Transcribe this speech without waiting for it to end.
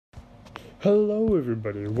Hello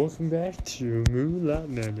everybody, welcome back to Moonlight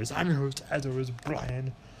Madness. I'm your host, as always,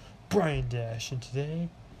 Brian Dash, and today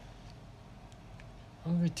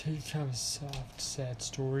I'm going to tell you kind of a soft, sad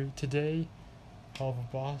story. Today, All of a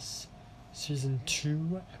Boss Season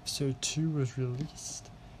 2, Episode 2 was released,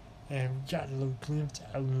 and we got a little glimpse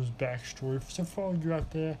at Loona's backstory. So for all you out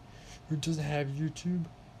there who doesn't have YouTube,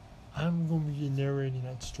 I'm going to be narrating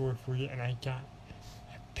that story for you, and I got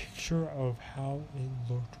picture of how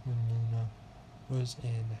it looked when Loona was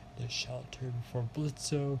in the shelter before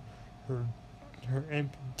Blitzo, her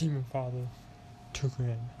imp demon father, took her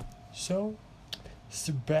in. So,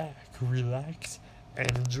 sit back, relax, and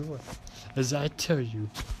enjoy as I tell you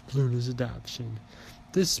Loona's adoption.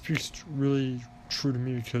 This speaks really true to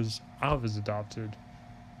me because I was adopted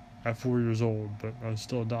at 4 years old, but I was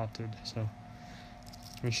still adopted. So,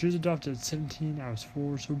 when she was adopted at 17, I was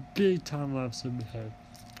 4, so big time lapse ahead.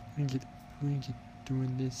 We can get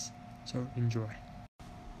doing this, so enjoy.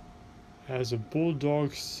 As a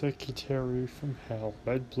bulldog secretary from hell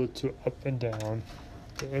led Blitzo up and down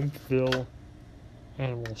the Impville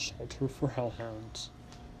animal shelter for hellhounds,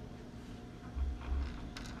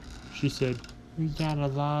 she said, "We got a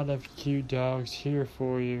lot of cute dogs here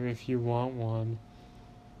for you if you want one."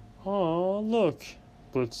 "Aw, look,"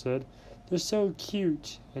 Blitz said. "They're so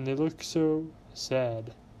cute, and they look so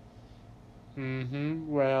sad."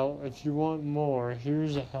 Well, if you want more,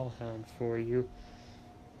 here's a hellhound for you.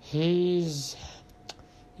 He's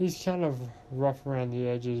kind of rough around the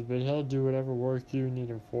edges, but he'll do whatever work you need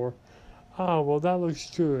him for." "Oh, well, that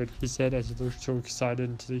looks good," he said as he looked so excited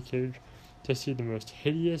into the cage to see the most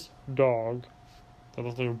hideous dog that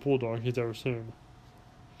looked like a bulldog he's ever seen.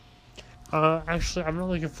 Actually, I'm not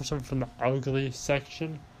looking for something from the ugly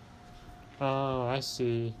section. Oh, I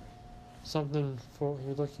see. You're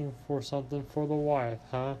looking for something for the wife,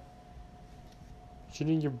 huh? She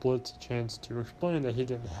didn't give Blitz a chance to explain that he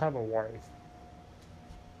didn't have a wife.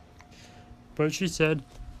 But she said,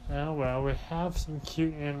 "Oh, well, we have some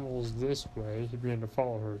cute animals this way." He began to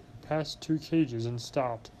follow her. He passed 2 cages and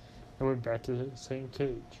stopped and went back to the same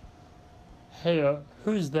cage. "Hey,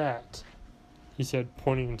 who's that?" he said,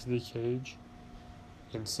 pointing into the cage.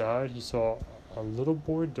 Inside, he saw a little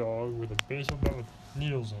boy dog with a baseball bat with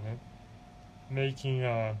needles in it,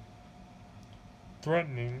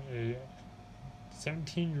 threatening a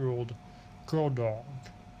 17-year-old girl dog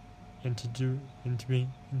into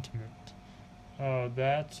being intimate. "Oh,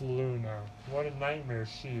 that's Loona. What a nightmare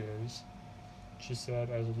she is," she said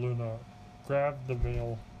as Loona grabbed the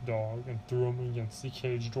male dog and threw him against the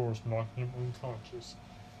cage doors, knocking him unconscious.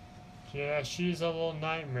 "Yeah, she's a little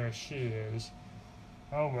nightmare, she is.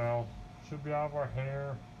 Oh well, she'll be out of our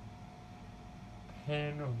hair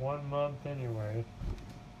in 1 month anyway."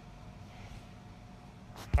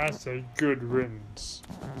 I said, "Good riddance."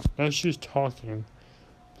 As she was talking,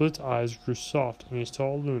 Blitz's eyes grew soft and he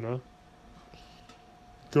saw Loona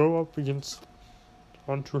go up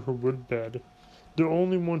onto her wood bed, the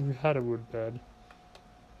only one who had a wood bed,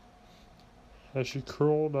 as she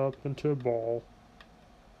curled up into a ball,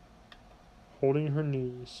 holding her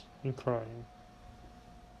knees and crying.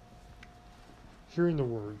 Hearing the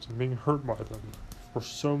words and being hurt by them for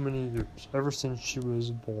so many years, ever since she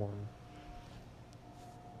was born,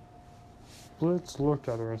 Blitz looked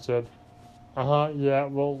at her and said, "Yeah,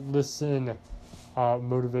 well, listen,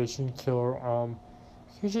 motivation killer, can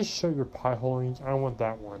you just show your pie hole? I want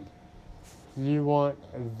that one." "You want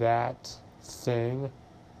that thing?"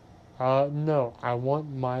 No, I want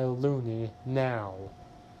my Looney now."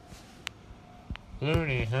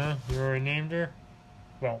 "Looney, huh? You already named her?"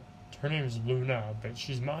 "Well, her name is Loona, but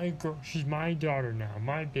she's my daughter now,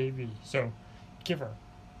 my baby, so give her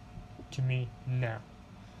to me now.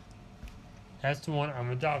 That's the one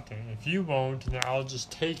I'm adopting. If you won't, then I'll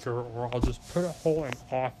just take her, or I'll just put a hole and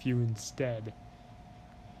off you instead.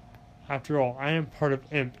 After all, I am part of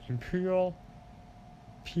IMP, Imperial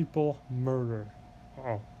People Murder."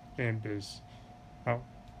 Oh, IMP is... Oh.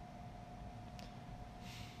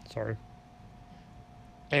 Sorry.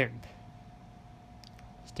 IMP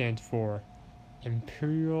stands for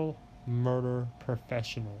Imperial Murder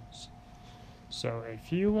Professionals. So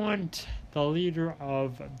if you want the leader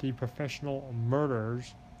of the professional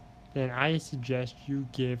murderers, then I suggest you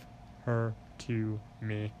give her to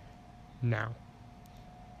me now.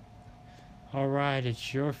 "Alright,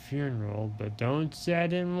 it's your funeral, but don't say I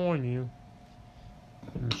didn't warn you."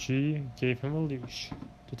 And she gave him a leash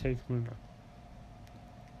to take Loona.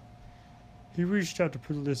 He reached out to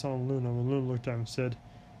put this on Loona when Loona looked at him and said,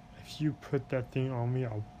 "If you put that thing on me,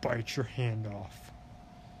 I'll bite your hand off."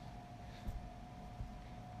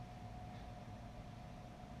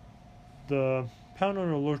 The pound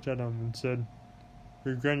owner looked at him and said,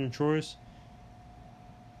 "Regret your choice?"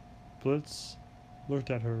 Blitz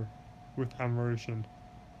looked at her with admiration.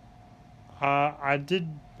 I did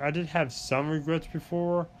have some regrets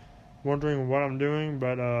before, wondering what I'm doing,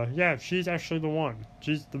 but yeah, she's actually the one.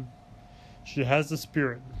 She has the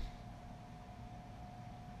spirit,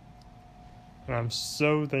 and I'm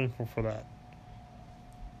so thankful for that.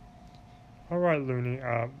 All right, Looney.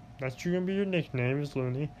 That's gonna be your nickname, is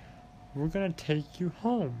Looney. We're gonna take you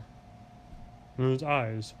home. Loona's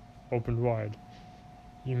eyes opened wide.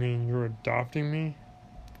 You mean you're adopting me?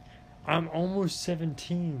 I'm almost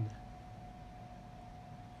 17.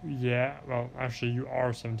 Yeah, well, actually, you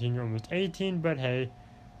are 17. You're almost 18, but hey,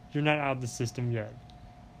 you're not out of the system yet.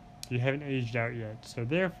 You haven't aged out yet, so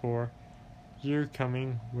therefore, you're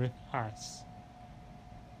coming with us.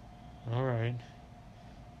 Alright.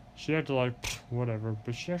 She had to, like, whatever,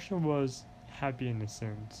 but she actually was happy in a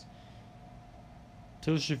sense.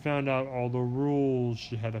 Till she found out all the rules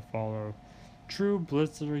she had to follow. True,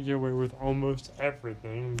 Blitz let her get away with almost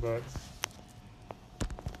everything, but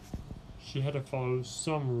she had to follow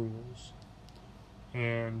some rules.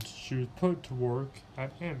 And she was put to work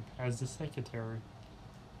at IMP as the secretary.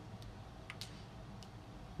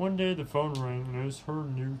 One day the phone rang and it was her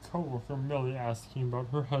new coworker Millie asking about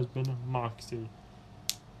her husband Moxie.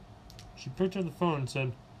 She picked up the phone and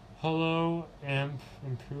said, "Hello, IMP,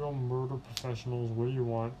 Imperial Murder Professionals, what do you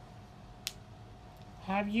want?"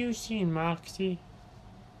 "Have you seen Moxie?"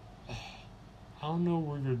 "I don't know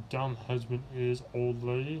where your dumb husband is, old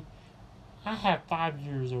lady. I have 5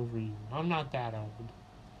 years over you. I'm not that old."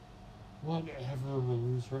 "Whatever,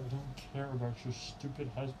 loser. I don't care about your stupid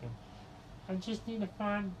husband. I just need to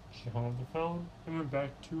find..." She hung up the phone and went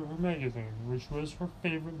back to her magazine, which was her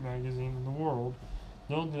favorite magazine in the world.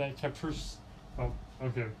 Not only that, kept her, well,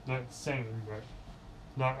 okay, not sane, but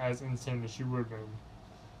not as insane as she would have been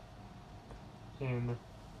in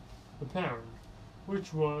the Pound,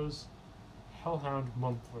 which was Hellhound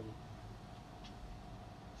Monthly.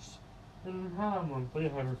 In Hellhound Monthly,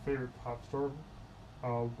 had her favorite pop star,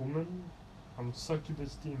 a woman,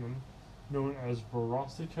 succubus demon, known as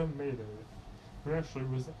Veronica Mayday, who actually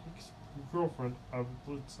was the ex-girlfriend of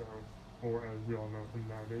Blitzo, or as we all know him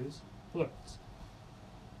nowadays, Blitz.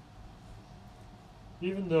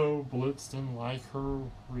 Even though Blitz didn't like her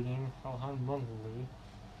reading Hellhound Monthly,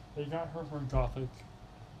 it got her gothic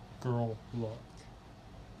girl look.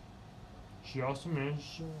 She also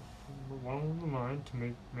managed, along the line, to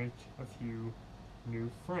make a few new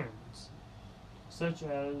friends, such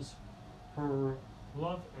as her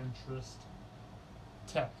love interest,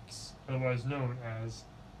 Tex, otherwise known as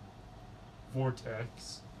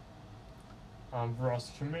Vortex,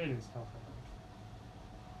 Veronica Mayday's hellhound.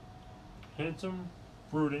 Handsome,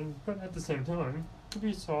 brooding, but at the same time, to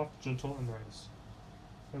be soft, gentle, and nice,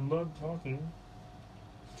 and loved talking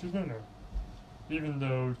to Loona, even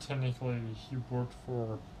though technically he worked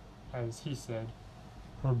for, as he said,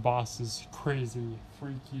 her boss's crazy,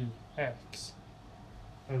 freaky ex.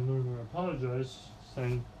 And Loona apologized,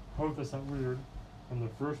 saying, "Hope that's not weird," on the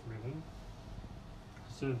first meeting.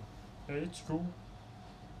 I said, "Hey, it's cool.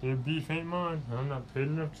 Their beef ain't mine. I'm not paid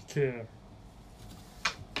enough to care."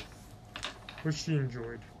 Which she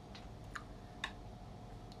enjoyed.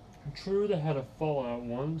 True, they had a fallout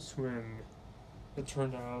once when it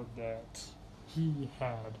turned out that he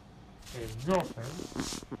had a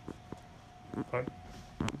girlfriend. But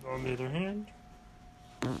on the other hand,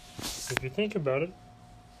 if you think about it,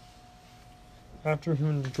 after him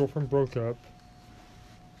and his girlfriend broke up,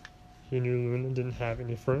 he knew Loona didn't have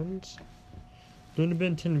any friends. Loona had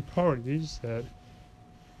been attending parties that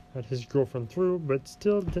his girlfriend threw, but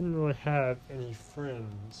still didn't really have any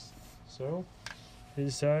friends. So he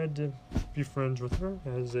decided to be friends with her,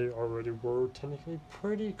 as they already were technically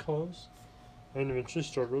pretty close, and eventually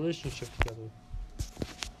start a relationship together.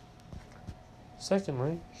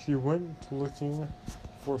 Secondly, she went looking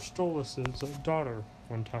for Stolas's daughter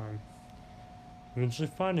one time, eventually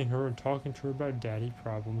finding her and talking to her about daddy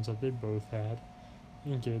problems that they both had,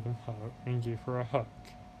 and gave her a hug.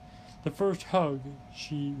 The first hug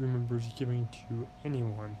she remembers giving to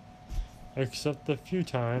anyone, except the few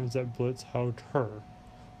times that Blitz hugged her,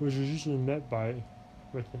 which was usually met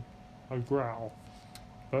with a growl.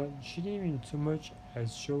 But she didn't even so much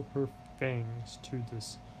as show her fangs to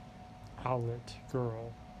this owlet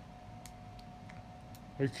girl.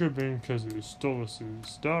 It could have been because it was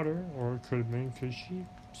Stolas's daughter, or it could have been because she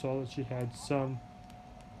saw that she had some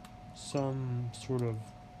sort of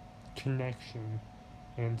connection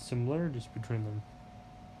and similarities between them.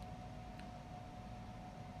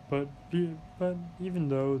 But even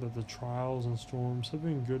though that the trials and storms have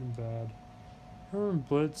been good and bad, Her and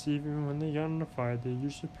Blitz, even when they got in a fight, they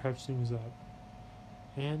usually patch things up.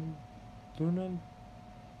 And Loona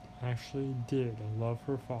actually did love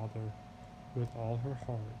her father with all her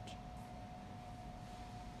heart.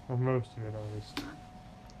 Or most of it, at least.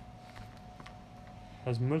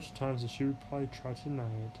 As much times as she would probably try to deny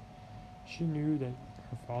it, she knew that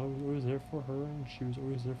her father was always there for her and she was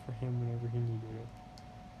always there for him whenever he needed it.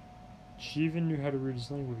 She even knew how to read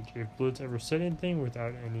his language. If Blitz ever said anything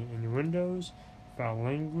without any innuendos, foul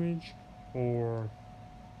language, or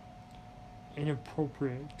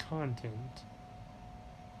inappropriate content,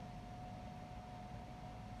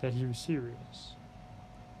 that he was serious.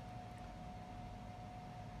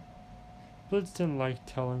 Blitz didn't like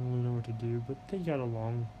telling Loona what to do, but they got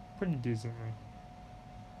along pretty decently.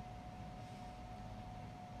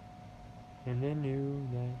 And they knew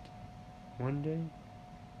that one day,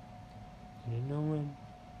 they didn't know when,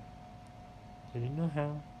 they didn't know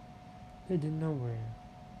how, they didn't know where.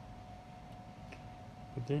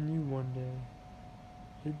 But they knew one day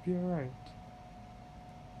it'd be alright.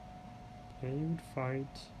 They would fight,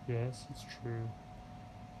 yes, it's true.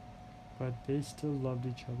 But they still loved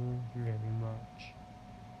each other very much.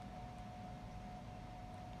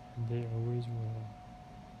 And they always will.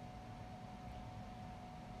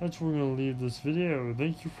 That's where we're going to leave this video.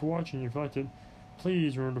 Thank you for watching. If you liked it,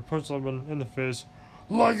 please remember to punch the like button in the face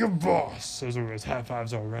like a boss. As always, high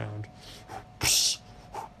fives all around.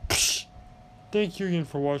 Thank you again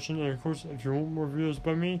for watching. And of course, if you want more videos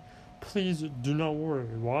by me, please do not worry.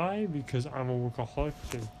 Why? Because I'm a workaholic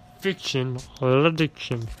with a fiction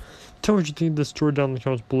addiction. Tell me what you think of this story down in the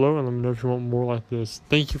comments below, and let me know if you want more like this.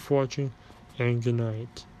 Thank you for watching, and good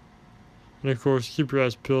night. And of course, keep your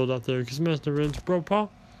eyes peeled out there, because Master never ends. Bro,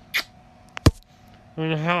 Paul.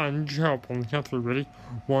 I need your help on the count of 3. Ready?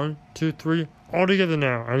 1, 2, 3. All together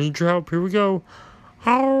now. I need your help. Here we go.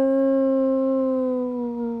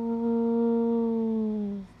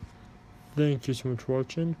 Thank you so much for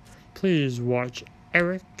watching. Please watch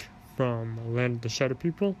Eric from Land of the Shadow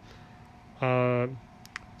People.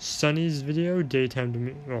 Sunny's video,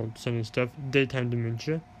 Sunny stuff, Daytime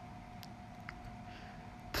Dementia.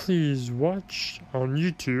 Please watch on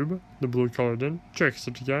YouTube, the blue colored in. Check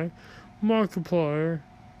such a guy. Markiplier,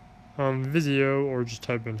 Vizio, or just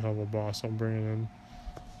type in Hello Boss. I'll bring it in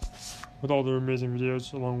with all their amazing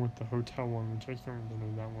videos, along with the hotel one, which I can't remember the name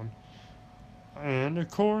of that one. And of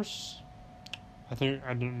course, I think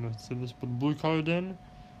I didn't know to say this, but the blue colored in.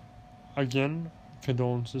 Again,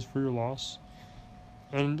 condolences for your loss.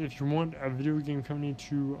 And if you want a video game company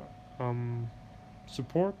to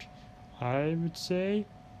support, I would say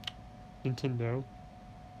Nintendo.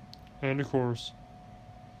 And of course,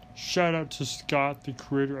 shout out to Scott, the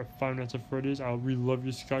creator of Five Nights at Freddy's. We love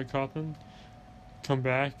you, Scott Cawthon. Come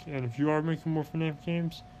back, and if you are making more FNAF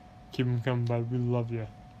games, keep them coming by. We love you.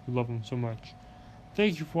 We love them so much.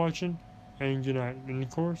 Thank you for watching, and good night. And of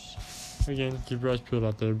course, again, keep your eyes peeled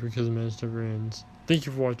out there because the madness never ends. Thank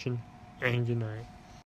you for watching, and good night.